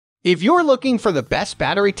If you're looking for the best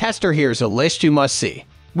battery tester, here's a list you must see.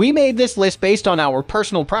 We made this list based on our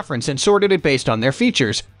personal preference and sorted it based on their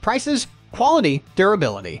features, prices, quality,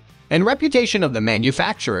 durability, and reputation of the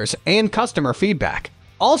manufacturers and customer feedback.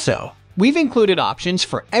 Also, we've included options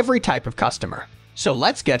for every type of customer. So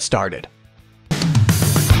let's get started.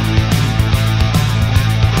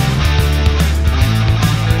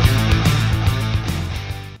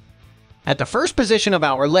 At the first position of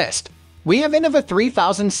our list, we have Innova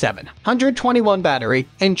 3721 battery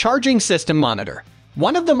and charging system monitor.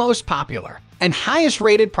 One of the most popular and highest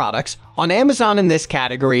rated products on Amazon in this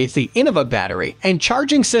category is the Innova battery and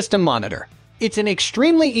charging system monitor. It's an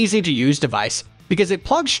extremely easy to use device because it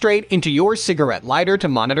plugs straight into your cigarette lighter to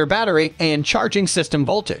monitor battery and charging system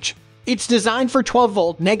voltage. It's designed for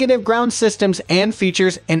 12-volt negative ground systems and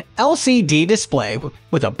features an LCD display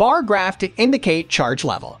with a bar graph to indicate charge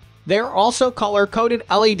level. There are also color-coded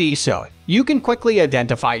LEDs so you can quickly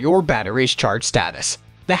identify your battery's charge status.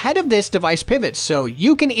 The head of this device pivots so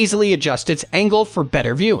you can easily adjust its angle for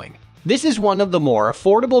better viewing. This is one of the more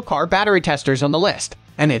affordable car battery testers on the list,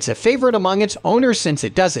 and it's a favorite among its owners since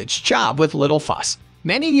it does its job with little fuss.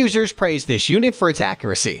 Many users praise this unit for its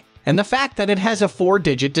accuracy and the fact that it has a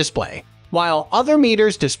 4-digit display, while other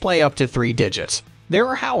meters display up to 3 digits. There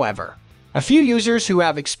are, however, a few users who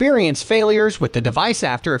have experienced failures with the device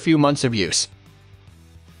after a few months of use.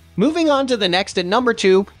 Moving on to the next at number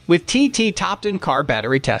 2 with TOPDON car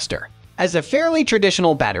battery tester. As a fairly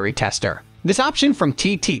traditional battery tester, this option from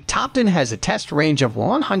TOPDON has a test range of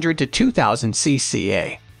 100 to 2000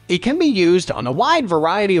 cca. It can be used on a wide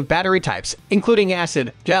variety of battery types, including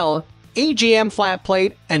acid, gel, AGM flat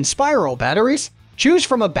plate, and spiral batteries. Choose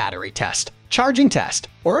from a battery test, charging test,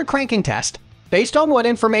 or a cranking test, based on what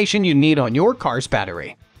information you need on your car's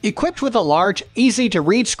battery. Equipped with a large,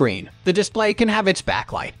 easy-to-read screen, the display can have its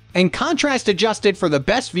backlight and contrast adjusted for the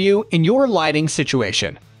best view in your lighting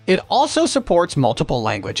situation. It also supports multiple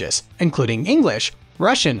languages, including English,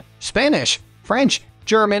 Russian, Spanish, French,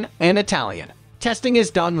 German, and Italian. Testing is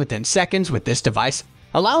done within seconds with this device,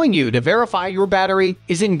 allowing you to verify your battery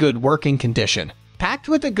is in good working condition. Packed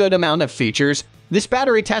with a good amount of features, this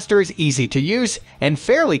battery tester is easy to use and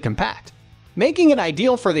fairly compact, making it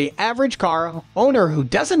ideal for the average car owner who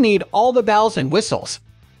doesn't need all the bells and whistles.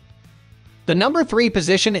 The number 3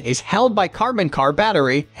 position is held by Cartman car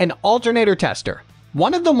battery and alternator tester.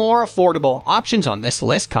 One of the more affordable options on this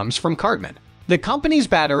list comes from Cartman. The company's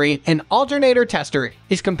battery and alternator tester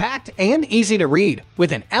is compact and easy to read,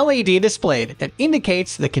 with an LED display that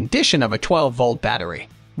indicates the condition of a 12-volt battery.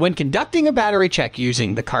 When conducting a battery check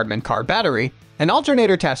using the Cartman car battery and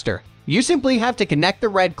alternator tester, you simply have to connect the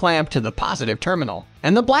red clamp to the positive terminal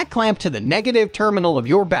and the black clamp to the negative terminal of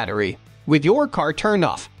your battery with your car turned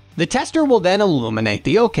off. The tester will then illuminate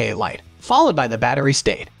the OK light, followed by the battery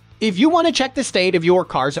state. If you want to check the state of your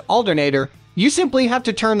car's alternator, you simply have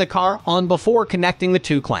to turn the car on before connecting the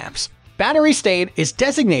 2 clamps. Battery state is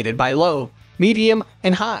designated by low, medium,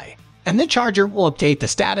 and high, and the charger will update the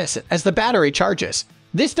status as the battery charges.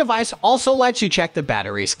 This device also lets you check the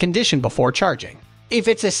battery's condition before charging. If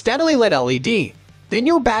it's a steadily lit LED, then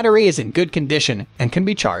your battery is in good condition and can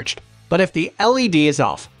be charged. But if the LED is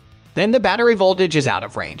off, then the battery voltage is out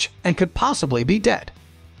of range and could possibly be dead.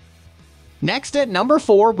 Next at number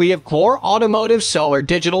 4, we have Clore Automotive Solar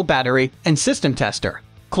Digital Battery and System Tester.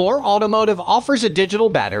 Clore Automotive offers a digital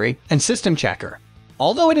battery and system checker.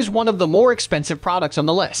 Although it is one of the more expensive products on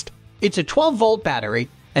the list, it's a 12-volt battery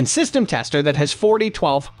and system tester that has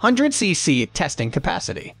 1200 cc testing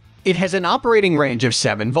capacity. It has an operating range of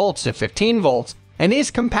 7 volts to 15 volts and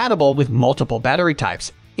is compatible with multiple battery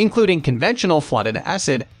types, including conventional flooded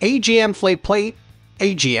acid, AGM flat plate,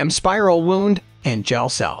 AGM spiral wound, and gel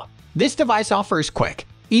cell. This device offers quick,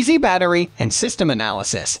 easy battery and system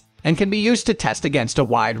analysis and can be used to test against a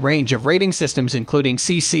wide range of rating systems including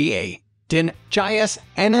CCA, DIN, GIS,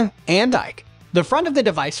 and IKE. The front of the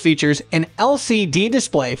device features an LCD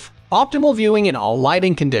display for optimal viewing in all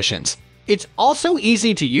lighting conditions. It's also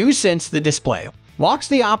easy to use since the display walks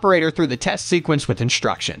the operator through the test sequence with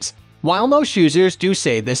instructions. While most users do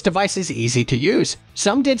say this device is easy to use,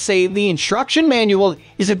 some did say the instruction manual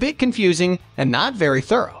is a bit confusing and not very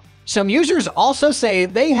thorough. Some users also say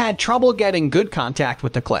they had trouble getting good contact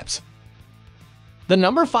with the clips. The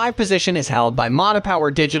number 5 position is held by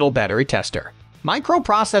Motopower Digital Battery Tester.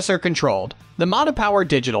 Microprocessor controlled, the Motopower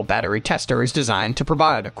Digital Battery Tester is designed to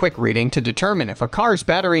provide a quick reading to determine if a car's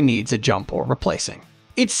battery needs a jump or replacing.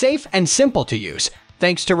 It's safe and simple to use,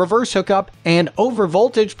 thanks to reverse hookup and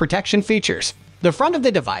over-voltage protection features. The front of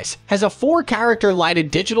the device has a 4-character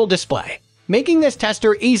lighted digital display, making this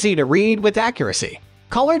tester easy to read with accuracy.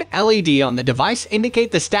 Colored LED on the device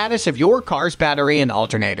indicate the status of your car's battery and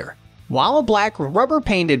alternator, while a black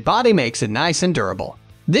rubber-painted body makes it nice and durable.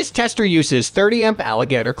 This tester uses 30-amp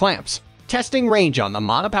alligator clamps. Testing range on the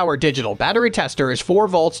Motopower digital battery tester is 4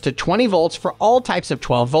 volts to 20 volts for all types of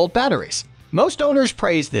 12-volt batteries. Most owners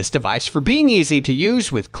praise this device for being easy to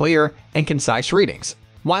use with clear and concise readings.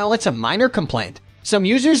 While it's a minor complaint, some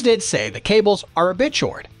users did say the cables are a bit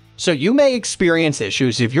short, so you may experience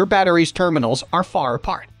issues if your battery's terminals are far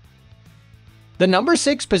apart. The number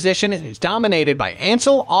 6 position is dominated by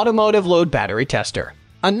Ancel Automotive Load Battery Tester.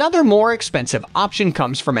 Another more expensive option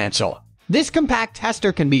comes from Ancel. This compact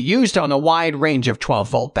tester can be used on a wide range of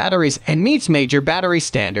 12-volt batteries and meets major battery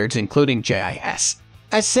standards including JIS,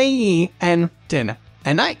 SAE, and DIN,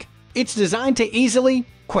 and IKE. It's designed to easily,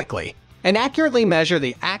 quickly, and accurately measure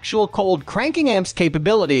the actual cold cranking amps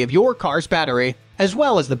capability of your car's battery, as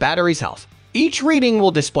well as the battery's health. Each reading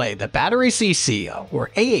will display the battery CC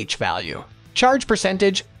or AH value, charge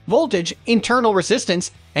percentage, voltage, internal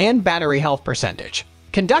resistance, and battery health percentage.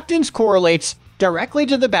 Conductance correlates directly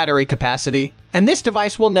to the battery capacity, and this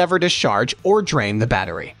device will never discharge or drain the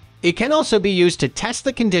battery. It can also be used to test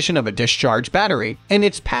the condition of a discharged battery, and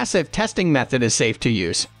its passive testing method is safe to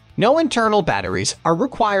use. No internal batteries are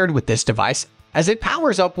required with this device, as it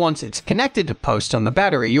powers up once it's connected to posts on the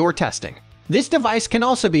battery you're testing. This device can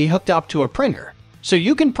also be hooked up to a printer, so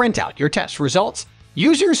you can print out your test results.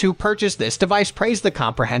 Users who purchase this device praise the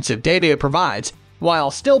comprehensive data it provides,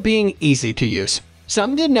 while still being easy to use.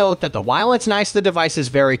 Some did note that while it's nice the device is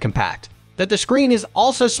very compact, that the screen is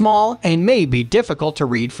also small and may be difficult to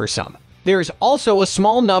read for some. There is also a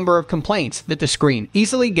small number of complaints that the screen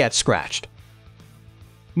easily gets scratched.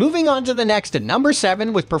 Moving on to the next at number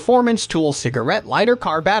 7 with Performance Tool Cigarette Lighter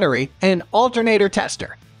Car Battery and Alternator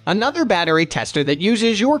Tester. Another battery tester that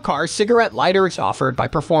uses your car's cigarette lighter is offered by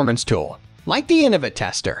Performance Tool. Like the Innova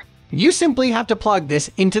tester, you simply have to plug this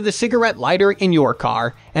into the cigarette lighter in your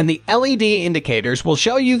car, and the LED indicators will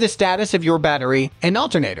show you the status of your battery and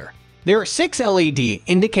alternator. There are 6 LED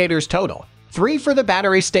indicators total, 3 for the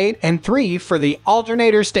battery state and 3 for the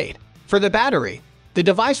alternator state. For the battery, the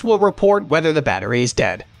device will report whether the battery is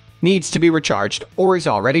dead, needs to be recharged, or is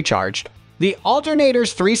already charged. The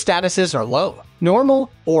alternator's 3 statuses are low, normal,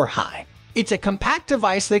 or high. It's a compact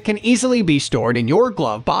device that can easily be stored in your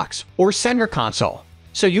glove box or center console,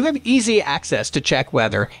 so you have easy access to check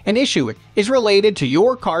whether an issue is related to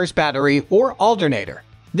your car's battery or alternator.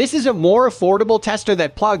 This is a more affordable tester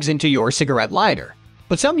that plugs into your cigarette lighter,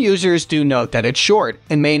 but some users do note that it's short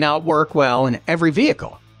and may not work well in every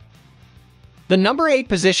vehicle. The number 8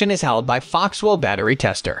 position is held by Foxwell Battery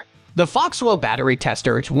Tester. The Foxwell Battery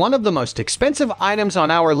Tester is one of the most expensive items on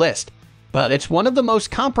our list, but it's one of the most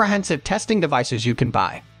comprehensive testing devices you can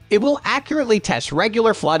buy. It will accurately test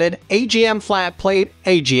regular flooded, AGM flat plate,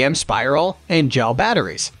 AGM spiral, and gel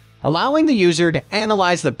batteries, allowing the user to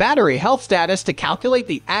analyze the battery health status to calculate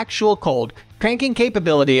the actual cold cranking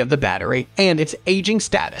capability of the battery and its aging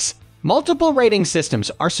status. Multiple rating systems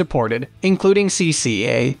are supported, including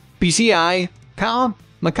CCA, PCI, CA,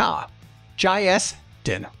 MACA, JIS,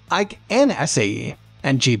 DIN, IKE, and SAE,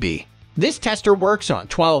 and GB. This tester works on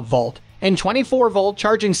 12-volt and 24-volt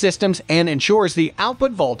charging systems and ensures the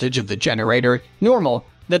output voltage of the generator normal,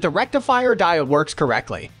 that the rectifier diode works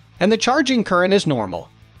correctly, and the charging current is normal.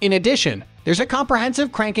 In addition, there's a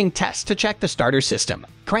comprehensive cranking test to check the starter system,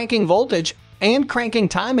 cranking voltage, and cranking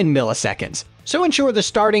time in milliseconds, so ensure the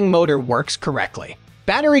starting motor works correctly.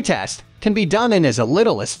 Battery test can be done in as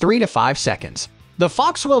little as 3 to 5 seconds. The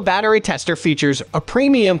Foxwell battery tester features a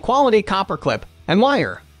premium quality copper clip and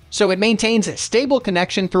wire, so it maintains a stable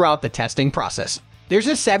connection throughout the testing process. There's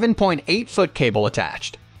a 7.8-foot cable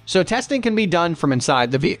attached, so testing can be done from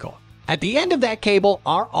inside the vehicle. At the end of that cable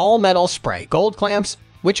are all-metal spray gold clamps,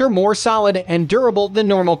 which are more solid and durable than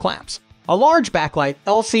normal clamps. A large backlight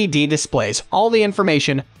LCD displays all the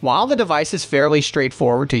information, while the device is fairly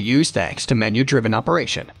straightforward to use thanks to menu-driven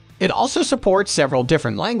operation. It also supports several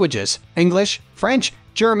different languages: English, French,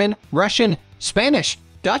 German, Russian, Spanish,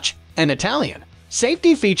 Dutch, and Italian.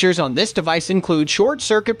 Safety features on this device include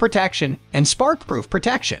short-circuit protection and spark-proof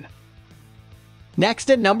protection.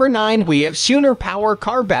 Next at number 9, we have Motopower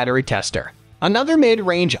Car Battery Tester. Another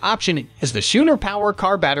mid-range option is the Motopower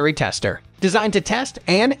Car Battery Tester, designed to test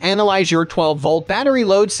and analyze your 12-volt battery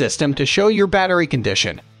load system to show your battery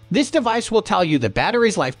condition. This device will tell you the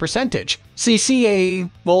battery's life percentage, CCA,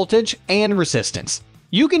 voltage, and resistance.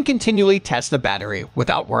 You can continually test the battery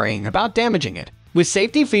without worrying about damaging it, with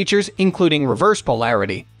safety features including reverse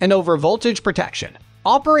polarity and over-voltage protection.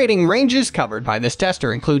 Operating ranges covered by this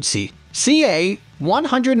tester include CA,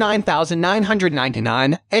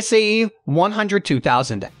 109,999, SAE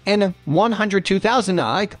 102,000, N 102,000,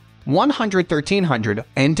 IC 11300,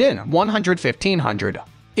 and DIN 11500.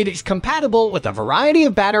 It is compatible with a variety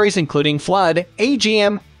of batteries including flood,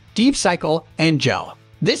 AGM, deep cycle, and gel.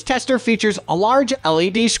 This tester features a large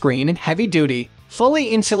LED screen and heavy-duty, fully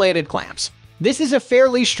insulated clamps. This is a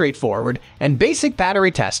fairly straightforward and basic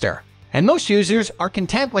battery tester, and most users are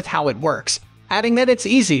content with how it works, adding that it's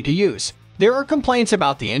easy to use. There are complaints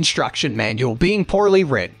about the instruction manual being poorly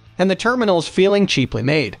written and the terminals feeling cheaply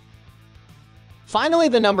made. Finally,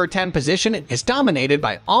 the number 10 position is dominated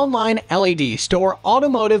by online LED store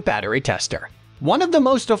Automotive battery tester. One of the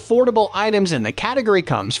most affordable items in the category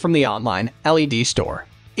comes from the online LED store.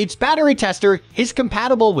 Its battery tester is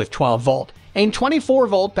compatible with 12-volt and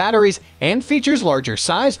 24-volt batteries and features larger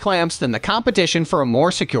size clamps than the competition for a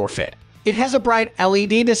more secure fit. It has a bright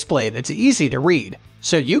LED display that's easy to read,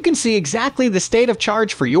 so you can see exactly the state of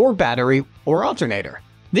charge for your battery or alternator.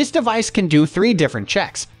 This device can do 3 different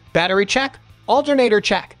checks: battery check, alternator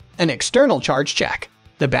check, and external charge check.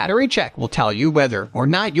 The battery check will tell you whether or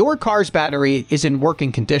not your car's battery is in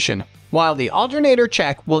working condition, while the alternator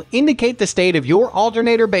check will indicate the state of your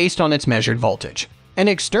alternator based on its measured voltage. An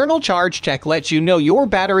external charge check lets you know your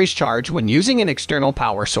battery's charge when using an external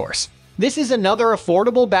power source. This is another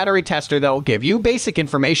affordable battery tester that will give you basic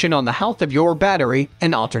information on the health of your battery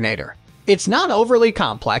and alternator. It's not overly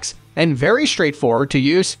complex and very straightforward to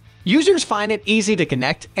use. Users find it easy to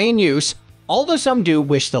connect and use, although some do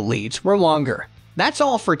wish the leads were longer. That's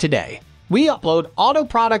all for today. We upload auto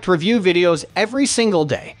product review videos every single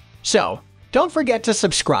day, so don't forget to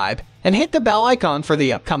subscribe and hit the bell icon for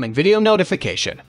the upcoming video notification.